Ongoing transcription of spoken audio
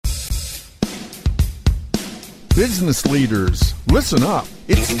Business leaders, listen up.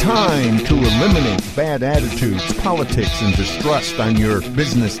 It's time to eliminate bad attitudes, politics, and distrust on your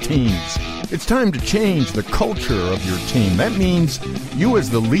business teams. It's time to change the culture of your team. That means you as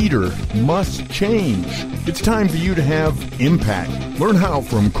the leader must change. It's time for you to have impact. Learn how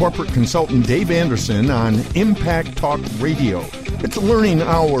from corporate consultant Dave Anderson on Impact Talk Radio. It's a learning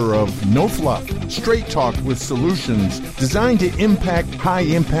hour of no fluff, straight talk with solutions designed to impact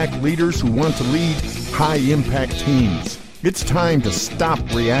high-impact leaders who want to lead high-impact teams. It's time to stop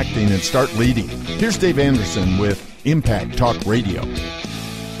reacting and start leading. Here's Dave Anderson with Impact Talk Radio.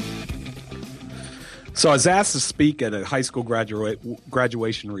 So I was asked to speak at a high school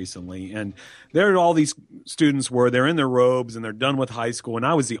graduation recently, and there all these students they're in their robes and they're done with high school, and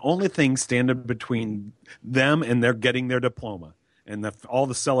I was the only thing standing between them and they're getting their diploma and all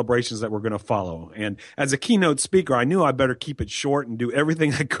the celebrations that were going to follow. And as a keynote speaker, I knew I better keep it short and do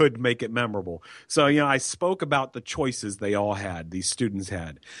everything I could to make it memorable. So, I spoke about the choices they all had, these students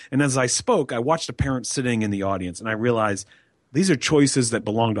had. And as I spoke, I watched a parent sitting in the audience, and I realized these are choices that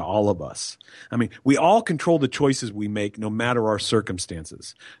belong to all of us. I mean, we all control the choices we make no matter our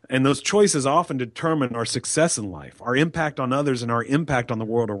circumstances. And those choices often determine our success in life, our impact on others, and our impact on the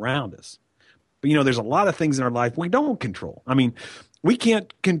world around us. But, there's a lot of things in our life we don't control. I mean, we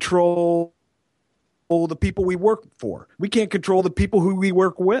can't control the people we work for. We can't control the people who we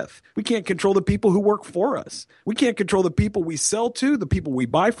work with. We can't control the people who work for us. We can't control the people we sell to, the people we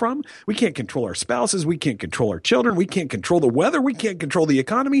buy from. We can't control our spouses. We can't control our children. We can't control the weather. We can't control the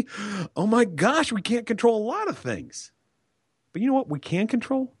economy. Oh my gosh, we can't control a lot of things. But you know what we can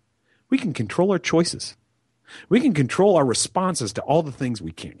control? We can control our choices. We can control our responses to all the things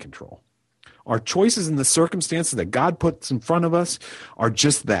we can't control. Our choices and the circumstances that God puts in front of us are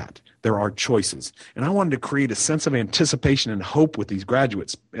just that. There are choices. And I wanted to create a sense of anticipation and hope with these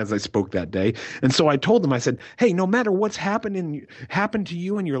graduates as I spoke that day. And so I told them, I said, hey, no matter what's happened to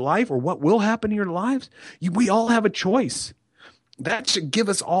you in your life or what will happen in your lives, we all have a choice. That should give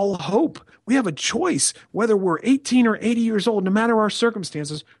us all hope. We have a choice. Whether we're 18 or 80 years old, no matter our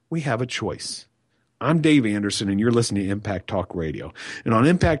circumstances, we have a choice. I'm Dave Anderson, and you're listening to Impact Talk Radio. And on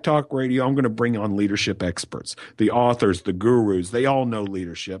Impact Talk Radio, I'm going to bring on leadership experts, the authors, the gurus. They all know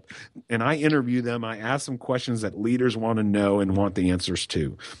leadership. And I interview them. I ask them questions that leaders want to know and want the answers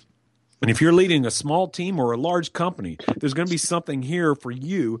to. And if you're leading a small team or a large company, there's going to be something here for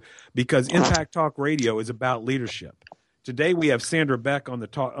you because Impact Talk Radio is about leadership. Today, we have Sandra Beck on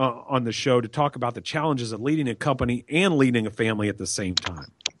the show to talk about the challenges of leading a company and leading a family at the same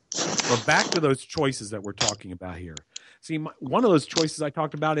time. But back to those choices that we're talking about here. See, one of those choices I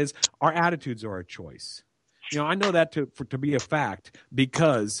talked about is our attitudes are a choice. I know that to be a fact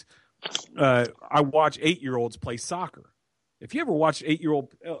because I watch 8-year-olds play soccer. If you ever watch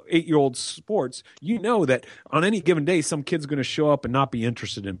 8-year-old sports, you know that on any given day, some kid's going to show up and not be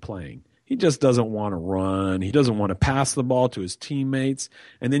interested in playing. He just doesn't want to run. He doesn't want to pass the ball to his teammates.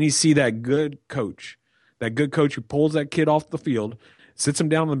 And then you see that good coach who pulls that kid off the field, sits him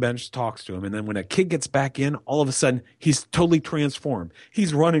down on the bench, talks to him, and then when a kid gets back in, all of a sudden, he's totally transformed.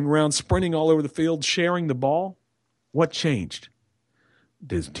 He's running around, sprinting all over the field, sharing the ball. What changed?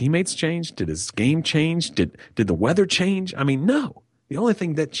 Did his teammates change? Did his game change? Did the weather change? I mean, no. The only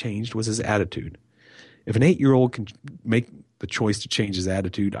thing that changed was his attitude. If an 8-year-old can make the choice to change his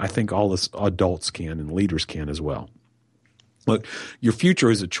attitude, I think all us adults can and leaders can as well. Look, your future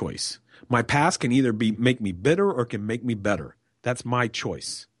is a choice. My past can either make me bitter or can make me better. That's my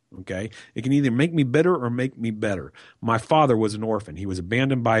choice, okay? It can either make me bitter or make me better. My father was an orphan. He was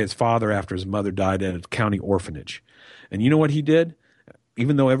abandoned by his father after his mother died at a county orphanage. And you know what he did?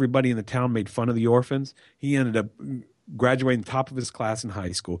 Even though everybody in the town made fun of the orphans, he ended up graduating top of his class in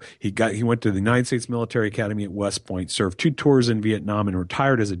high school. He went to the United States Military Academy at West Point, served 2 tours in Vietnam, and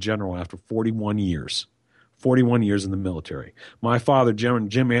retired as a general after 41 years. 41 years in the military. My father,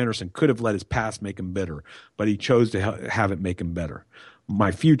 Jim Anderson, could have let his past make him bitter, but he chose to have it make him better.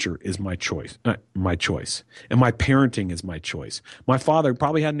 My future is my choice, and my parenting is my choice. My father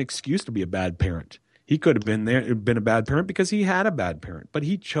probably had an excuse to be a bad parent. He could have been a bad parent because he had a bad parent, but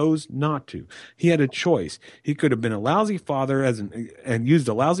he chose not to. He had a choice. He could have been a lousy father and used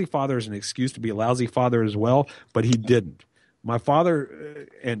a lousy father as an excuse to be a lousy father as well, but he didn't. My father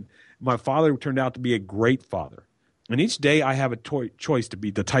turned out to be a great father. And each day I have a choice to be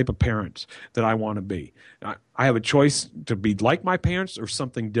the type of parents that I want to be. I have a choice to be like my parents or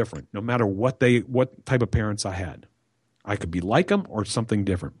something different, no matter what type of parents I had. I could be like them or something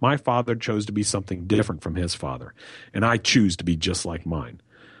different. My father chose to be something different from his father, and I choose to be just like mine.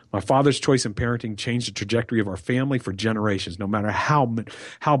 My father's choice in parenting changed the trajectory of our family for generations, no matter how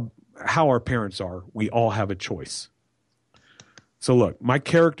how our parents are, we all have a choice. So look, my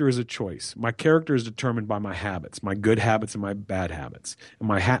character is a choice. My character is determined by my habits, my good habits and my bad habits. And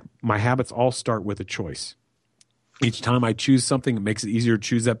my habits all start with a choice. Each time I choose something, it makes it easier to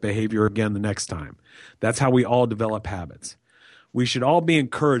choose that behavior again the next time. That's how we all develop habits. We should all be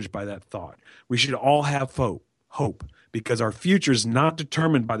encouraged by that thought. We should all have hope, because our future is not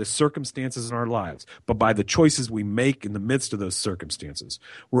determined by the circumstances in our lives, but by the choices we make in the midst of those circumstances.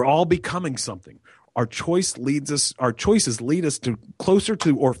 We're all becoming something. Our choices lead us to closer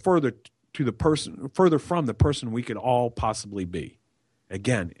to or further from the person we could all possibly be.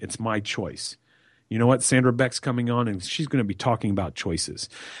 Again, it's my choice. You know what? Sandra Beck's coming on, and she's going to be talking about choices.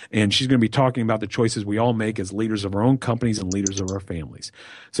 And she's going to be talking about the choices we all make as leaders of our own companies and leaders of our families.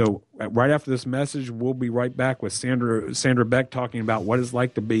 So right after this message, we'll be right back with Sandra Beck talking about what it's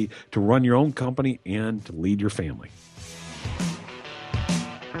like to run your own company and to lead your family.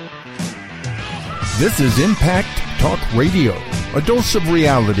 This is Impact Talk Radio. A dose of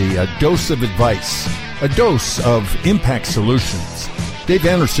reality, a dose of advice, a dose of impact solutions. Dave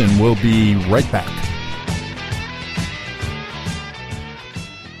Anderson will be right back.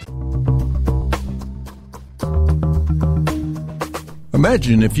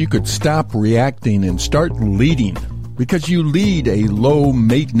 Imagine if you could stop reacting and start leading, because you lead a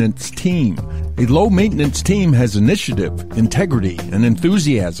low-maintenance team. A low-maintenance team has initiative, integrity, and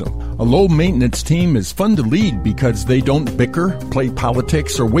enthusiasm. A low-maintenance team is fun to lead because they don't bicker, play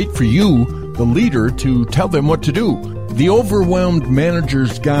politics, or wait for you, the leader, to tell them what to do. The Overwhelmed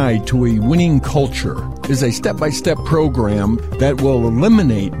Manager's Guide to a Winning Culture is a step-by-step program that will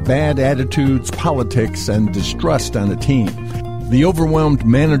eliminate bad attitudes, politics, and distrust on a team. The Overwhelmed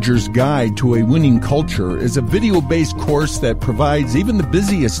Manager's Guide to a Winning Culture is a video-based course that provides even the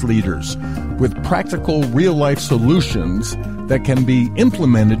busiest leaders with practical real-life solutions that can be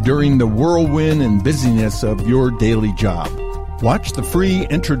implemented during the whirlwind and busyness of your daily job. Watch the free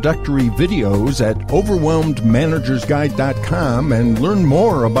introductory videos at overwhelmedmanagersguide.com and learn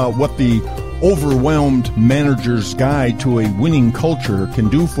more about what the Overwhelmed Manager's Guide to a Winning Culture can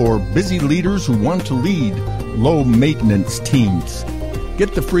do for busy leaders who want to lead low-maintenance teams.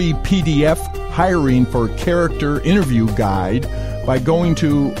 Get the free PDF Hiring for Character Interview Guide by going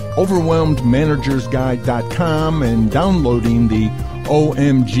to overwhelmedmanagersguide.com and downloading the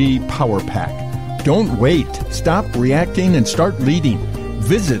OMG Power Pack. Don't wait. Stop reacting and start leading.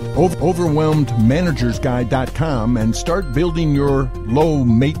 Visit overwhelmedmanagersguide.com and start building your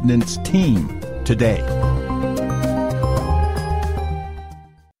low-maintenance team today.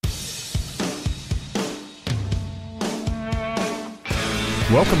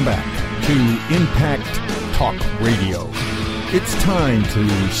 Welcome back to Impact Talk Radio. It's time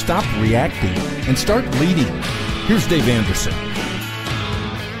to stop reacting and start leading. Here's Dave Anderson.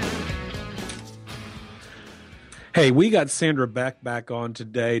 Hey, we got Sandra Beck back on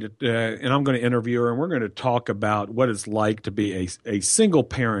today, and I'm going to interview her, and we're going to talk about what it's like to be a single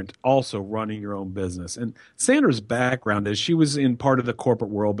parent also running your own business. And Sandra's background is she was in part of the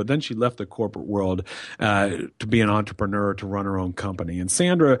corporate world, but then she left the corporate world to be an entrepreneur, to run her own company. And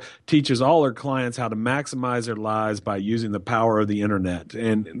Sandra teaches all her clients how to maximize their lives by using the power of the internet.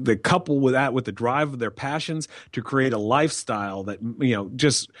 And the couple with that, with the drive of their passions to create a lifestyle that,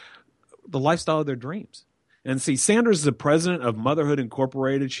 just the lifestyle of their dreams. And see, Sandra's the president of Motherhood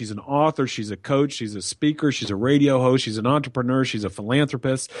Incorporated. She's an author. She's a coach. She's a speaker. She's a radio host. She's an entrepreneur. She's a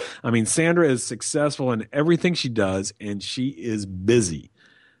philanthropist. I mean, Sandra is successful in everything she does, and she is busy.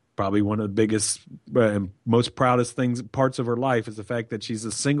 Probably one of the biggest and most proudest parts of her life is the fact that she's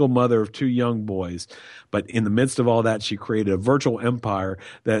a single mother of 2 young boys. But in the midst of all that, she created a virtual empire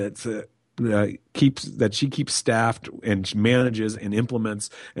she keeps staffed and manages and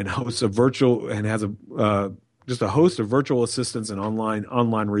implements and hosts a virtual and has just a host of virtual assistants and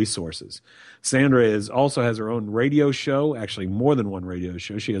online resources. Sandra also has her own radio show, actually more than one radio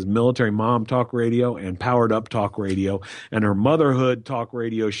show. She has Military Mom Talk Radio and Powered Up Talk Radio, and her Motherhood Talk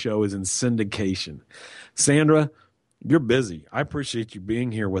Radio show is in syndication. Sandra, you're busy. I appreciate you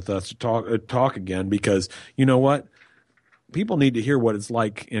being here with us to talk again, because you know what? People need to hear what it's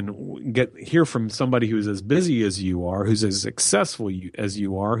like and hear from somebody who's as busy as you are, who's as successful as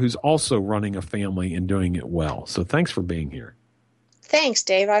you are, who's also running a family and doing it well. So thanks for being here. Thanks,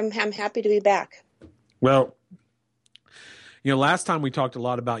 Dave. I'm happy to be back. Well, last time we talked a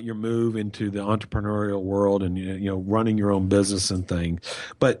lot about your move into the entrepreneurial world and running your own business and things.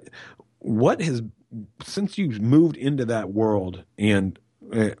 But since you've moved into that world, and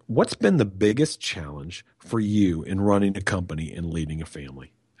what's been the biggest challenge for you in running a company and leading a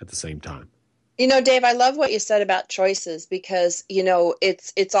family at the same time? Dave, I love what you said about choices because,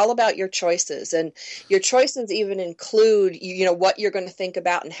 it's all about your choices, and your choices even include, what you're going to think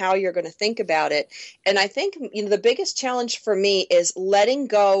about and how you're going to think about it. And I think, the biggest challenge for me is letting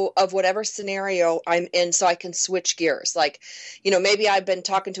go of whatever scenario I'm in so I can switch gears. Like, maybe I've been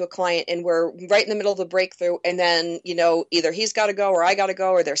talking to a client and we're right in the middle of a breakthrough, and then, either he's got to go or I got to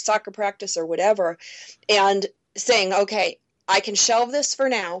go, or there's soccer practice or whatever, and saying, okay, I can shelve this for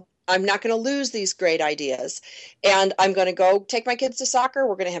now. I'm not going to lose these great ideas. And I'm going to go take my kids to soccer.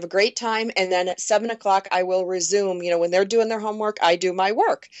 We're going to have a great time. And then at 7 o'clock, I will resume. When they're doing their homework, I do my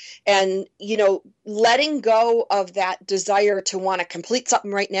work. And, letting go of that desire to want to complete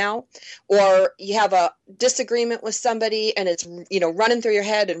something right now, or you have a disagreement with somebody and it's, running through your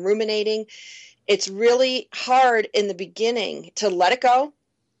head and ruminating. It's really hard in the beginning to let it go,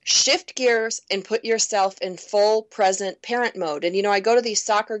 shift gears, and put yourself in full present parent mode. And, I go to these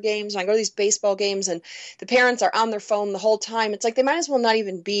soccer games, and I go to these baseball games, and the parents are on their phone the whole time. It's like they might as well not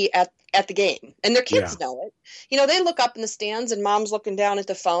even be at the game. And their kids know it. They look up in the stands and mom's looking down at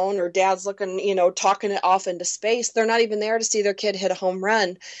the phone, or dad's looking, talking it off into space. They're not even there to see their kid hit a home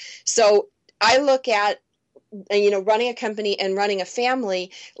run. So I look at, running a company and running a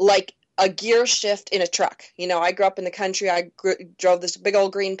family like a gear shift in a truck. I grew up in the country. I drove this big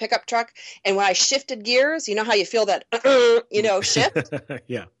old green pickup truck. And when I shifted gears, how you feel that, shift?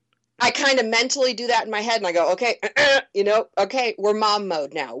 Yeah. I kind of mentally do that in my head, and I go, okay, okay, we're mom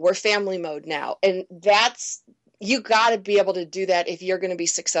mode now. We're family mode now. And you got to be able to do that if you're going to be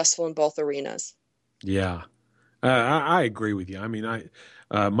successful in both arenas. Yeah. I agree with you. I mean,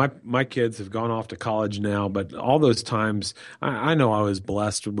 my kids have gone off to college now, but all those times I know I was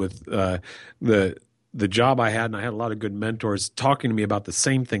blessed with the job I had, and I had a lot of good mentors talking to me about the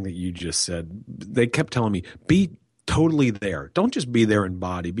same thing that you just said. They kept telling me, be totally there. Don't just be there in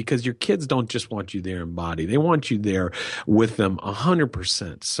body, because your kids don't just want you there in body. They want you there with them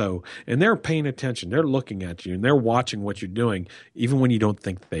 100%. So, and they're paying attention. They're looking at you and they're watching what you're doing, even when you don't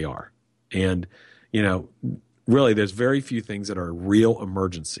think they are. And, really, there's very few things that are a real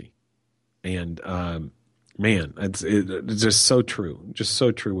emergency. And, man, it's just so true. Just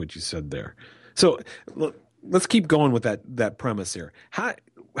so true what you said there. So let's keep going with that premise here.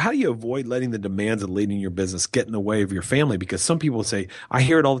 How do you avoid letting the demands of leading your business get in the way of your family? Because some people say, I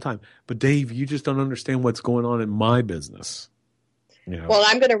hear it all the time, but Dave, you just don't understand what's going on in my business. Well,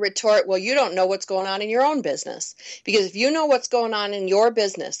 I'm going to retort, well, you don't know what's going on in your own business. Because if you know what's going on in your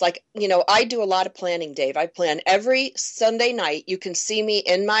business, like, I do a lot of planning, Dave. I plan every Sunday night. You can see me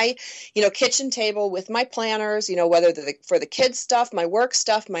in my, kitchen table with my planners, whether for the kids stuff, my work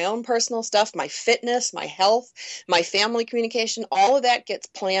stuff, my own personal stuff, my fitness, my health, my family communication, all of that gets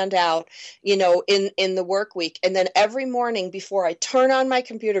planned out, in the work week. And then every morning before I turn on my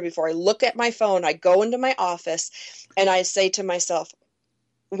computer, before I look at my phone, I go into my office and I say to myself,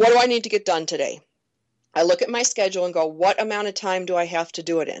 what do I need to get done today? I look at my schedule and go, what amount of time do I have to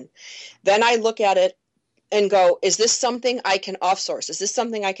do it in? Then I look at it and go, is this something I can offsource? Is this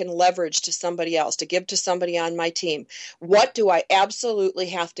something I can leverage to somebody else, to give to somebody on my team? What do I absolutely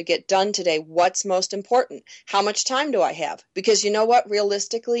have to get done today? What's most important? How much time do I have? Because you know what?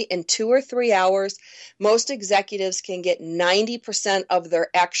 Realistically, in 2 or 3 hours, most executives can get 90% of their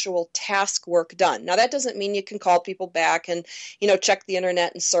actual task work done. Now, that doesn't mean you can call people back and, check the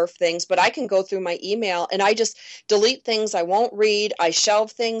internet and surf things, but I can go through my email and I just delete things I won't read. I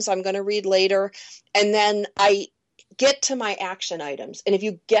shelve things I'm going to read later. And then I get to my action items. And if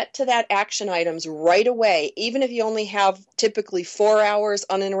you get to that action items right away, even if you only have typically 4 hours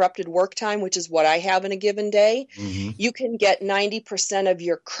uninterrupted work time, which is what I have in a given day, you can get 90% of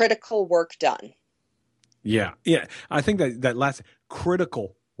your critical work done. Yeah. I think that last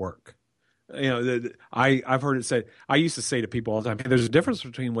critical work. I've heard it said. I used to say to people all the time, hey, there's a difference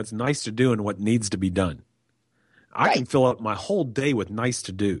between what's nice to do and what needs to be done. I can fill up my whole day with nice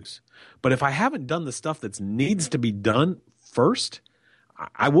to-dos. But if I haven't done the stuff that needs to be done first,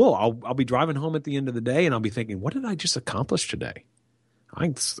 I will. I'll be driving home at the end of the day, and I'll be thinking, what did I just accomplish today?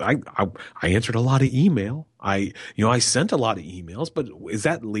 I answered a lot of email. I sent a lot of emails, but is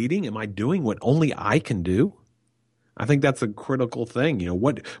that leading? Am I doing what only I can do? I think that's a critical thing.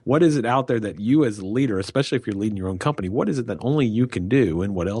 What is it out there that you as a leader, especially if you're leading your own company, what is it that only you can do,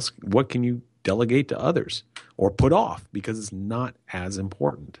 and what can you delegate to others or put off because it's not as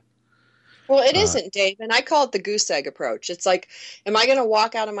important? Well, it isn't, Dave, and I call it the goose egg approach. It's like, am I going to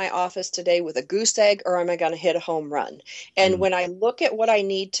walk out of my office today with a goose egg, or am I going to hit a home run? And when I look at what I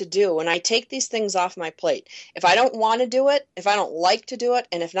need to do, and I take these things off my plate, if I don't want to do it, if I don't like to do it,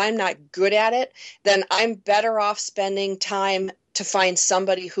 and if I'm not good at it, then I'm better off spending time to find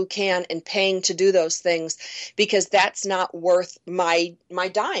somebody who can and paying to do those things, because that's not worth my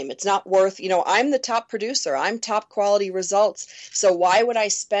dime. It's not worth, I'm the top producer. I'm top quality results. So why would I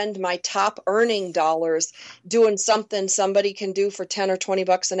spend my top earning dollars doing something somebody can do for 10 or 20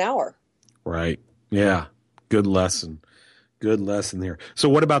 bucks an hour? Right. Yeah. Good lesson. Good lesson there. So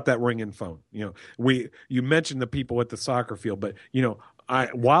what about that ringing phone? You mentioned the people at the soccer field, but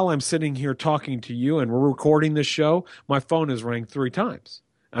while I'm sitting here talking to you and we're recording this show, my phone has rang 3 times.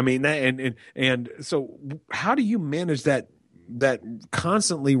 I mean, and so how do you manage that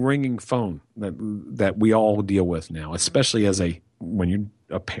constantly ringing phone that we all deal with now, especially when you're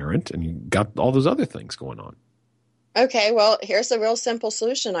a parent and you got all those other things going on? Okay, well, here's a real simple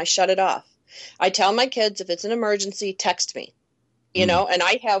solution. I shut it off. I tell my kids, if it's an emergency, text me. And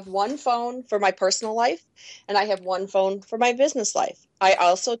I have one phone for my personal life and I have one phone for my business life. I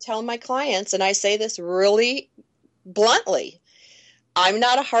also tell my clients, and I say this really bluntly, I'm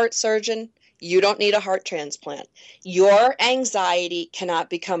not a heart surgeon. You don't need a heart transplant. Your anxiety cannot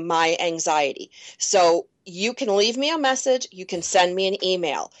become my anxiety. So you can leave me a message, you can send me an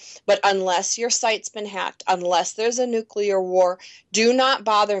email, but unless your site's been hacked, unless there's a nuclear war, do not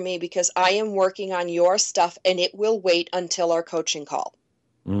bother me, because I am working on your stuff and it will wait until our coaching call.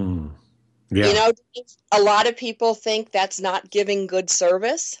 Yeah. A lot of people think that's not giving good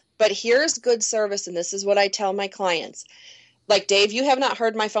service, but here's good service, and this is what I tell my clients. Like, Dave, you have not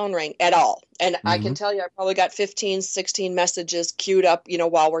heard my phone ring at all. And I can tell you, I probably got 15, 16 messages queued up,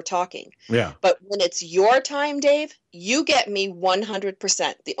 while we're talking. Yeah. But when it's your time, Dave, you get me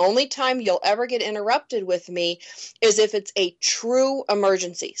 100%. The only time you'll ever get interrupted with me is if it's a true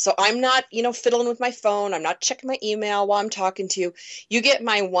emergency. So I'm not, fiddling with my phone. I'm not checking my email while I'm talking to you. You get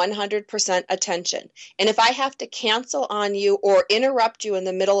my 100% attention. And if I have to cancel on you or interrupt you in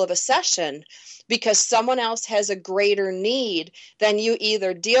the middle of a session because someone else has a greater need, then you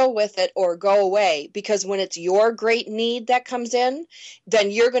either deal with it or go away. Because when it's your great need that comes in,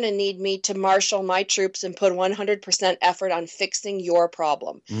 then you're going to need me to marshal my troops and put 100% effort on fixing your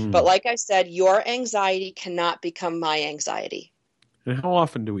problem. But like I said, your anxiety cannot become my anxiety. And how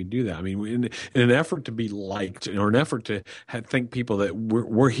often do we do that? I mean, in an effort to be liked, or an effort to think people that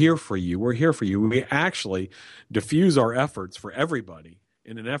we're here for you, we actually diffuse our efforts for everybody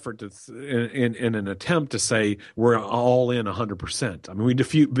in an effort to, in an attempt to say we're all in 100%. I mean, we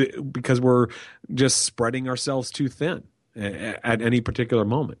diffuse because we're just spreading ourselves too thin at any particular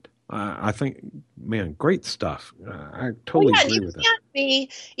moment. I think, man, great stuff. I totally agree with that. You can't be,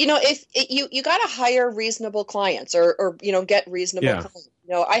 if you got to hire reasonable clients or get reasonable clients.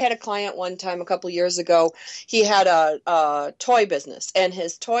 I had a client one time a couple of years ago. He had a toy business, and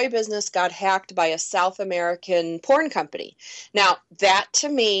his toy business got hacked by a South American porn company. Now, that to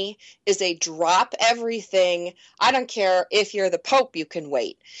me is a drop everything. I don't care if you're the Pope, you can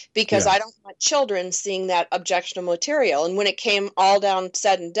wait, because I don't want children seeing that objectionable material. And when it came all down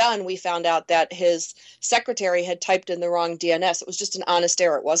said and done, we found out that his secretary had typed in the wrong DNS. It was just an honest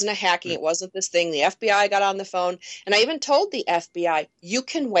error. It wasn't a hacking. It wasn't this thing. The FBI got on the phone, and I even told the FBI, you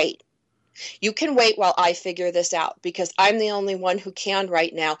can wait. You can wait while I figure this out, because I'm the only one who can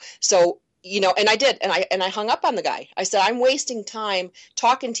right now. So, and I did, and I hung up on the guy. I said, I'm wasting time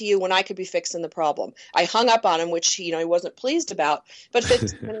talking to you when I could be fixing the problem. I hung up on him, which he wasn't pleased about. But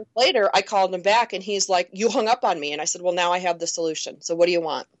 15 minutes later, I called him back, and he's like, you hung up on me. And I said, well, now I have the solution. So what do you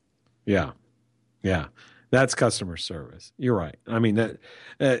want? Yeah. That's customer service. You're right. I mean, that,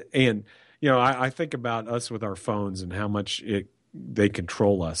 and I think about us with our phones and how much they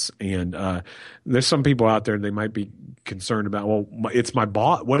control us. And there's some people out there, they might be concerned about, well, it's my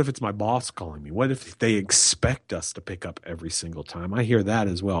boss. What if it's my boss calling me? What if they expect us to pick up every single time? I hear that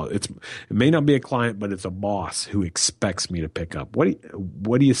as well. It may not be a client, but it's a boss who expects me to pick up.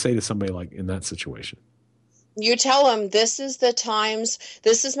 What do you say to somebody like in that situation? You tell them, this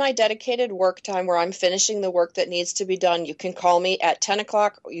is my dedicated work time where I'm finishing the work that needs to be done. You can call me at 10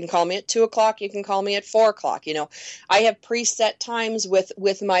 o'clock. You can call me at 2 o'clock. You can call me at 4 o'clock. I have preset times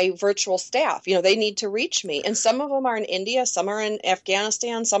with my virtual staff. They need to reach me. And some of them are in India, some are in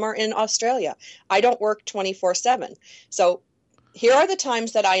Afghanistan, some are in Australia. I don't work 24/7. So here are the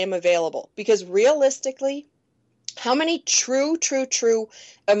times that I am available, because realistically, how many true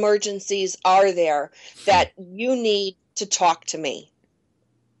emergencies are there that you need to talk to me?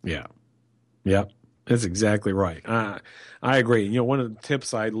 Yeah. That's exactly right. I agree. One of the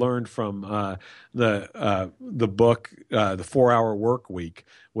tips I learned from the book, The 4-Hour Work Week,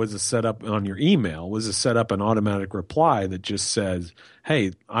 was to set up on your email, was to set up an automatic reply that just says,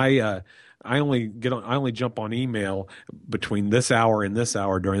 hey, I only jump on email between this hour and this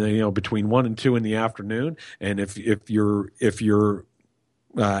hour during the, between 1 and 2 in the afternoon. And if you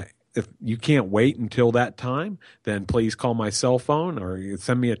can't wait until that time, then please call my cell phone or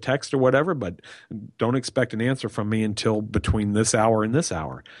send me a text or whatever, but don't expect an answer from me until between this hour and this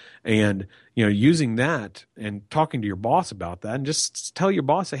hour. And, using that and talking to your boss about that, and just tell your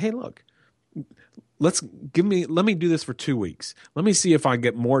boss, say, hey, look, let me do this for 2 weeks. Let me see if I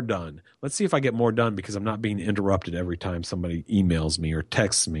get more done. Let's see if I get more done because I'm not being interrupted every time somebody emails me or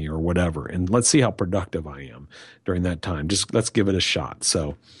texts me or whatever. And let's see how productive I am during that time. Just let's give it a shot.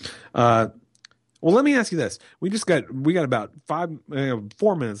 So, well, let me ask you this. We got about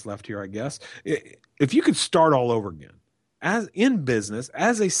 4 minutes left here, I guess. If you could start all over again as in business,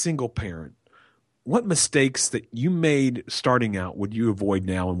 as a single parent, what mistakes that you made starting out would you avoid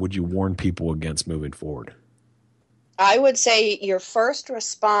now, and would you warn people against moving forward? I would say your first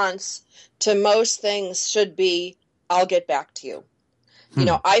response to most things should be, I'll get back to you.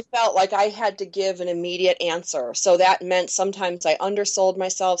 I felt like I had to give an immediate answer. So that meant sometimes I undersold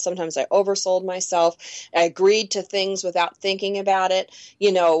myself. Sometimes I oversold myself. I agreed to things without thinking about it.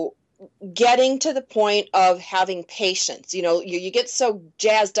 Getting to the point of having patience. You get so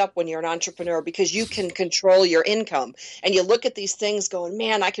jazzed up when you're an entrepreneur because you can control your income, and you look at these things going,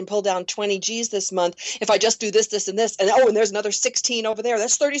 man, I can pull down 20 G's this month if I just do this, this, and this. And and there's another 16 over there.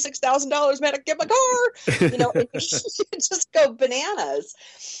 That's $36,000, man. I can get my car. And you just go bananas.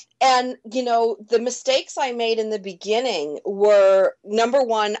 And, the mistakes I made in the beginning were, number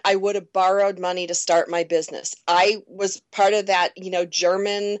one, I would have borrowed money to start my business. I was part of that,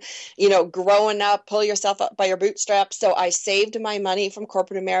 German, growing up, pull yourself up by your bootstraps. So I saved my money from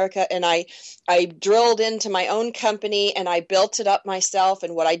corporate America, and I drilled into my own company, and I built it up myself.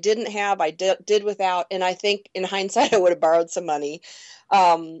 And what I didn't have, I did without. And I think in hindsight, I would have borrowed some money.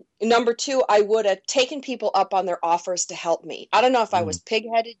 Number two, I would have taken people up on their offers to help me. I don't know if I was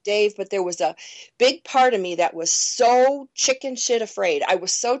pig-headed, Dave, but there was a big part of me that was so chicken shit afraid. I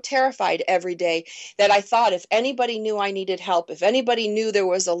was so terrified every day that I thought if anybody knew I needed help, if anybody knew there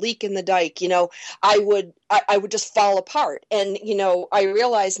was a leak in the dike, I would just fall apart. And, I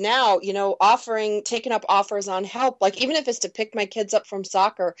realize now, taking up offers on help, like even if it's to pick my kids up from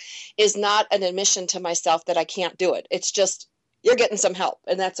soccer, is not an admission to myself that I can't do it. It's just, you're getting some help,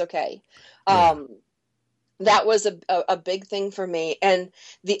 and that's okay. Yeah. That was a big thing for me. And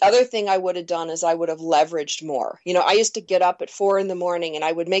the other thing I would have done is I would have leveraged more. I used to get up at 4 a.m, and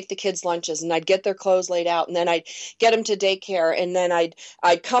I would make the kids lunches, and I'd get their clothes laid out, and then I'd get them to daycare, and then I'd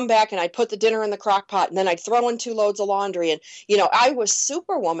come back and I'd put the dinner in the crock pot, and then I'd throw in 2 loads of laundry. And, I was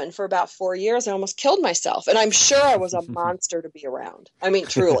Superwoman for about 4 years. I almost killed myself. And I'm sure I was a monster to be around. I mean,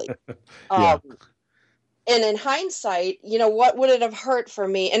 truly. Yeah. And in hindsight, what would it have hurt for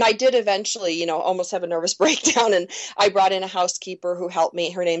me? And I did eventually, almost have a nervous breakdown. And I brought in a housekeeper who helped me.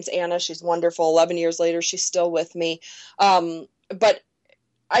 Her name's Anna. She's wonderful. 11 years later, she's still with me. But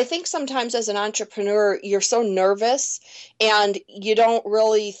I think sometimes as an entrepreneur, you're so nervous and you don't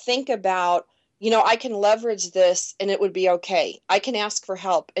really think about, I can leverage this and it would be okay. I can ask for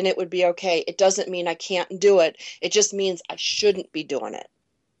help and it would be okay. It doesn't mean I can't do it. It just means I shouldn't be doing it.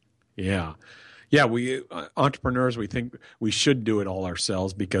 Yeah. Yeah, we entrepreneurs, we think we should do it all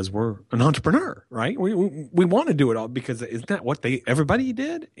ourselves because we're an entrepreneur, right? We want to do it all because isn't that what everybody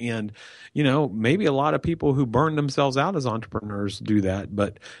did? And, maybe a lot of people who burn themselves out as entrepreneurs do that,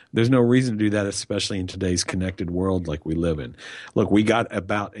 but there's no reason to do that, especially in today's connected world like we live in. Look, we got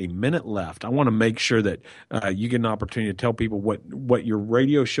about a minute left. I want to make sure that you get an opportunity to tell people what your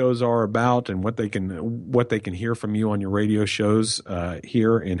radio shows are about and what they can hear from you on your radio shows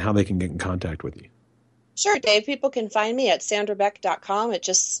here and how they can get in contact with you. Sure, Dave. People can find me at sandrabeck.com.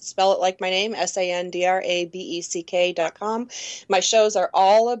 Just spell it like my name, SANDRABECK.com. My shows are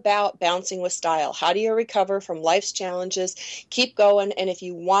all about bouncing with style. How do you recover from life's challenges? Keep going. And if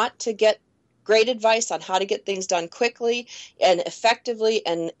you want to get great advice on how to get things done quickly and effectively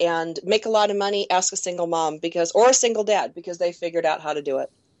and make a lot of money, ask a single mom or a single dad because they figured out how to do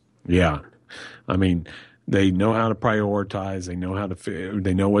it. Yeah. I mean, they know how to prioritize. They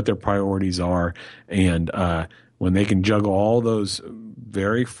know what their priorities are. And when they can juggle all those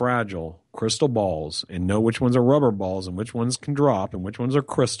very fragile crystal balls and know which ones are rubber balls and which ones can drop and which ones are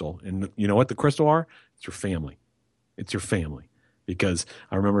crystal. And you know what the crystal are? It's your family. It's your family. Because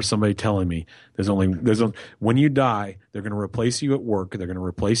I remember somebody telling me when you die, they're going to replace you at work. They're going to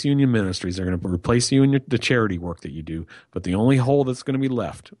replace you in your ministries. They're going to replace you in the charity work that you do. But the only hole that's going to be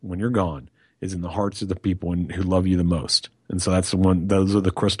left when you're gone is in the hearts of the people who love you the most. And so that's the one, those are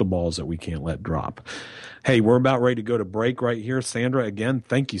the crystal balls that we can't let drop. Hey, we're about ready to go to break right here. Sandra, again,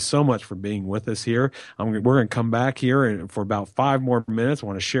 thank you so much for being with us here. We're going to come back here for about 5 more minutes. I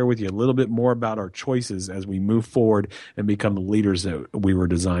want to share with you a little bit more about our choices as we move forward and become the leaders that we were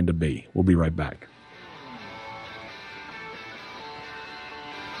designed to be. We'll be right back.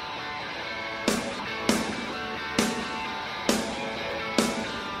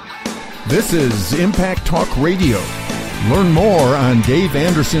 This is Impact Talk Radio. Learn more on Dave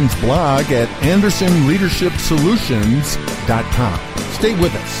Anderson's blog at AndersonLeadershipSolutions.com. Stay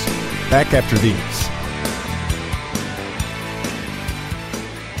with us. Back after these.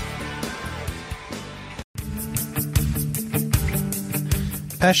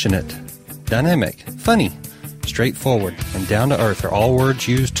 Passionate, dynamic, funny, straightforward, and down to earth are all words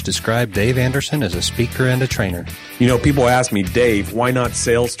used to describe Dave Anderson as a speaker and a trainer. You know, people ask me, Dave, why not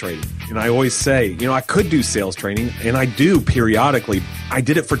sales training? And I always say, you know, I could do sales training, and I do periodically. I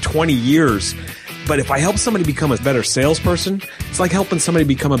did it for 20 years. But if I help somebody become a better salesperson, it's like helping somebody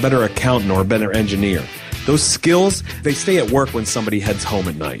become a better accountant or a better engineer. Those skills, they stay at work when somebody heads home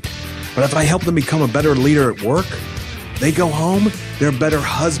at night. But if I help them become a better leader at work, they go home, they're a better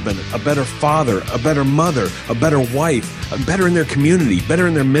husband, a better father, a better mother, a better wife, better in their community, better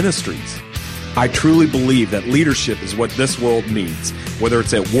in their ministries. I truly believe that leadership is what this world needs, whether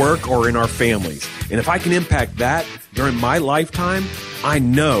it's at work or in our families. And if I can impact that during my lifetime, I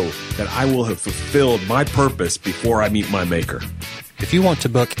know that I will have fulfilled my purpose before I meet my maker. If you want to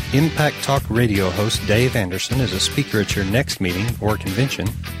book Impact Talk Radio host Dave Anderson as a speaker at your next meeting or convention,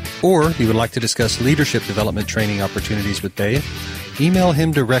 or you would like to discuss leadership development training opportunities with Dave, email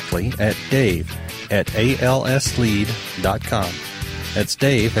him directly at dave@alslead.com. That's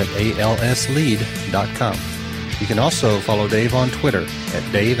dave@alslead.com. You can also follow Dave on Twitter at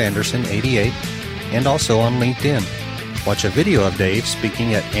DaveAnderson88 and also on LinkedIn. Watch a video of Dave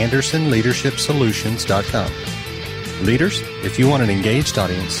speaking at AndersonLeadershipSolutions.com. Leaders, if you want an engaged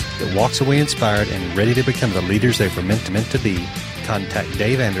audience that walks away inspired and ready to become the leaders they were meant to be, contact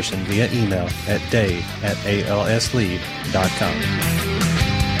Dave Anderson via email at dave@alslead.com.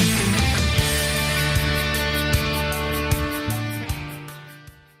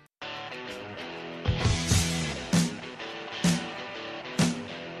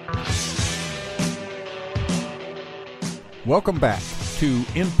 Welcome back to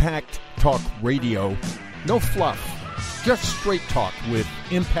Impact Talk Radio. No fluff, just straight talk with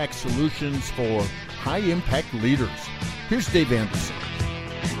impact solutions for high-impact leaders. Here's Dave Anderson.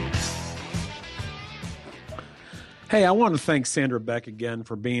 Hey, I want to thank Sandra Beck again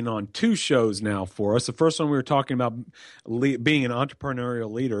for being on 2 shows now for us. The first one we were talking about being an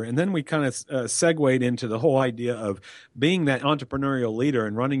entrepreneurial leader, and then we kind of segued into the whole idea of being that entrepreneurial leader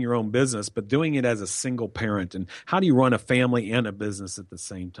and running your own business, but doing it as a single parent, and how do you run a family and a business at the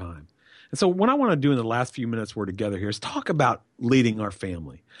same time. And so what I want to do in the last few minutes we're together here is talk about leading our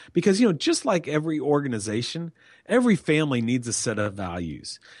family. Because, you know, just like every organization, every family needs a set of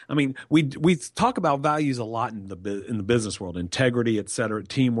values. I mean, we talk about values a lot in the business world, integrity, et cetera,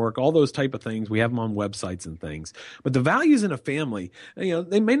 teamwork, all those type of things. We have them on websites and things. But the values in a family, you know,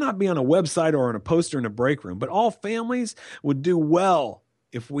 they may not be on a website or on a poster in a break room, but all families would do well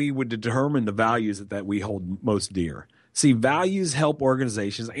if we would determine the values that we hold most dear. See, values help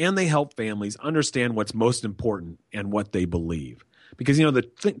organizations and they help families understand what's most important and what they believe. Because, you know, the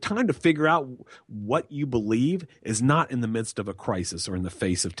time to figure out what you believe is not in the midst of a crisis or in the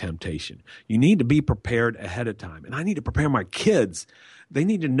face of temptation. You need to be prepared ahead of time. And I need to prepare my kids. They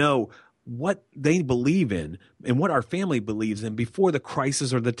need to know what they believe in and what our family believes in before the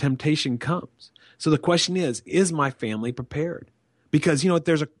crisis or the temptation comes. So the question is my family prepared? Because, you know,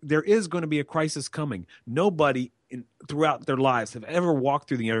 there is going to be a crisis coming. Nobody throughout their lives have ever walked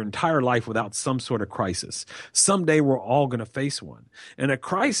through their entire life without some sort of crisis. Someday we're all going to face one. And a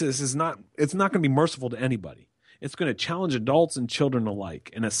crisis it's not going to be merciful to anybody. It's going to challenge adults and children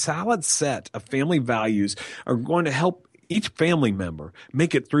alike. And a solid set of family values are going to help each family member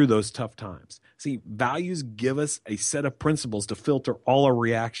make it through those tough times. See, values give us a set of principles to filter all our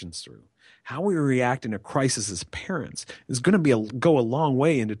reactions through. How we react in a crisis as parents is going to go a long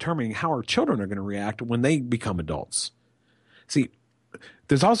way in determining how our children are going to react when they become adults. See,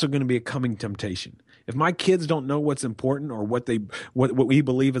 there's also going to be a coming temptation. If my kids don't know what's important or what we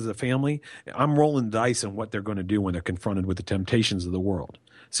believe as a family, I'm rolling dice on what they're going to do when they're confronted with the temptations of the world.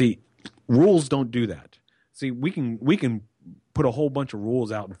 See, rules don't do that. See, we can put a whole bunch of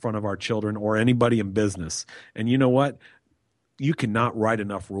rules out in front of our children or anybody in business, and you know what? you cannot write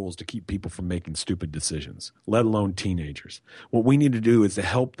enough rules to keep people from making stupid decisions, let alone teenagers. What we need to do is to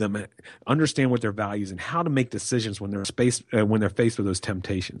help them understand what their values and how to make decisions when they're faced with those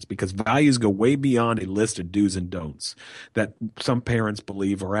temptations, because values go way beyond a list of do's and don'ts that some parents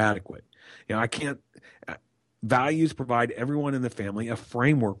believe are adequate. Values provide everyone in the family a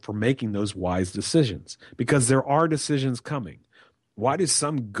framework for making those wise decisions, because there are decisions coming. Why do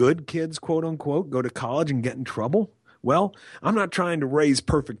some good kids, quote unquote, go to college and get in trouble? Well, I'm not trying to raise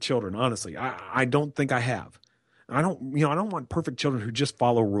perfect children, honestly. I don't think I have. I don't want perfect children who just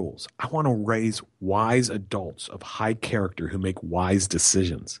follow rules. I want to raise wise adults of high character who make wise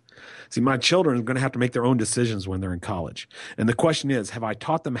decisions. See, my children are going to have to make their own decisions when they're in college. And the question is, have I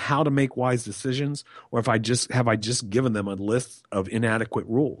taught them how to make wise decisions, or have I just given them a list of inadequate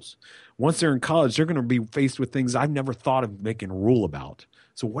rules? Once they're in college, they're going to be faced with things I've never thought of making a rule about.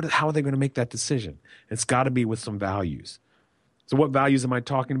 So how are they going to make that decision? It's got to be with some values. So what values am I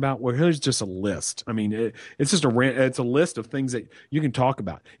talking about? Well, here's just a list. I mean, it's a list of things that you can talk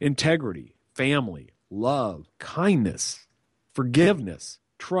about: integrity, family, love, kindness, forgiveness,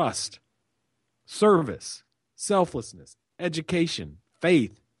 trust, service, selflessness, education,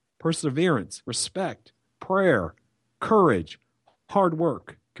 faith, perseverance, respect, prayer, courage, hard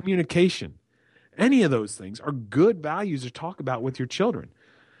work, communication. Any of those things are good values to talk about with your children.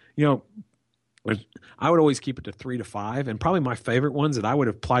 I would always keep it to 3 to 5, and probably my favorite ones that I would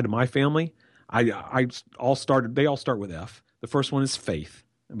apply to my family, they all start with F. The first one is faith,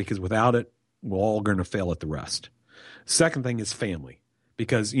 because without it, we're all going to fail at the rest. Second thing is family,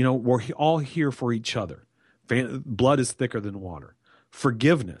 because we're all here for each other. Blood is thicker than water.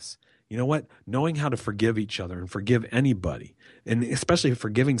 Forgiveness. You know what? Knowing how to forgive each other and forgive anybody, and especially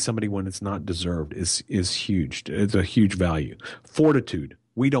forgiving somebody when it's not deserved, is huge. It's a huge value. Fortitude.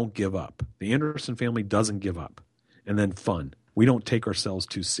 We don't give up. The Anderson family doesn't give up. And then fun. We don't take ourselves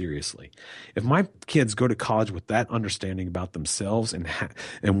too seriously. If my kids go to college with that understanding about themselves and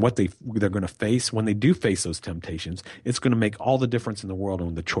what they're going to face, when they do face those temptations, it's going to make all the difference in the world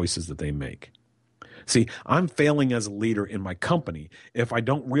on the choices that they make. See, I'm failing as a leader in my company if I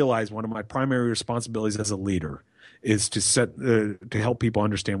don't realize one of my primary responsibilities as a leader is to help people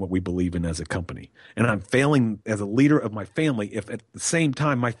understand what we believe in as a company. And I'm failing as a leader of my family if at the same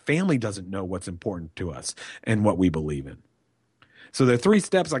time my family doesn't know what's important to us and what we believe in. So there are 3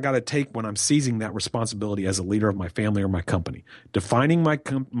 steps I got to take when I'm seizing that responsibility as a leader of my family or my company: defining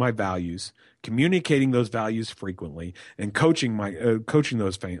my values, communicating those values frequently, and coaching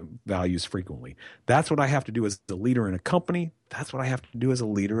those values frequently. That's what I have to do as a leader in a company. That's what I have to do as a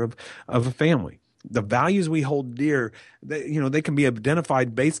leader of a family. The values we hold dear, they can be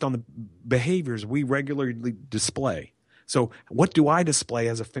identified based on the behaviors we regularly display. So what do I display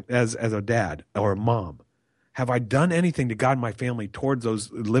as a dad or a mom? Have I done anything to guide my family towards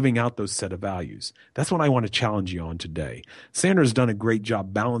living out those set of values? That's what I want to challenge you on today. Sandra's done a great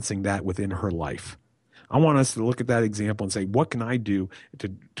job balancing that within her life. I want us to look at that example and say, what can I do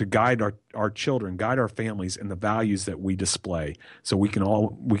to guide our children, guide our families in the values that we display, so we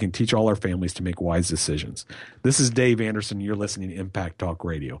can teach all our families to make wise decisions. This is Dave Anderson. You're listening to Impact Talk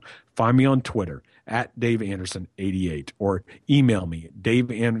Radio. Find me on Twitter @DaveAnderson88, or email me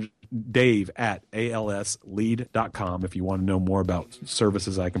dave@alslead.com if you want to know more about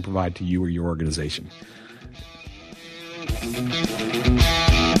services I can provide to you or your organization.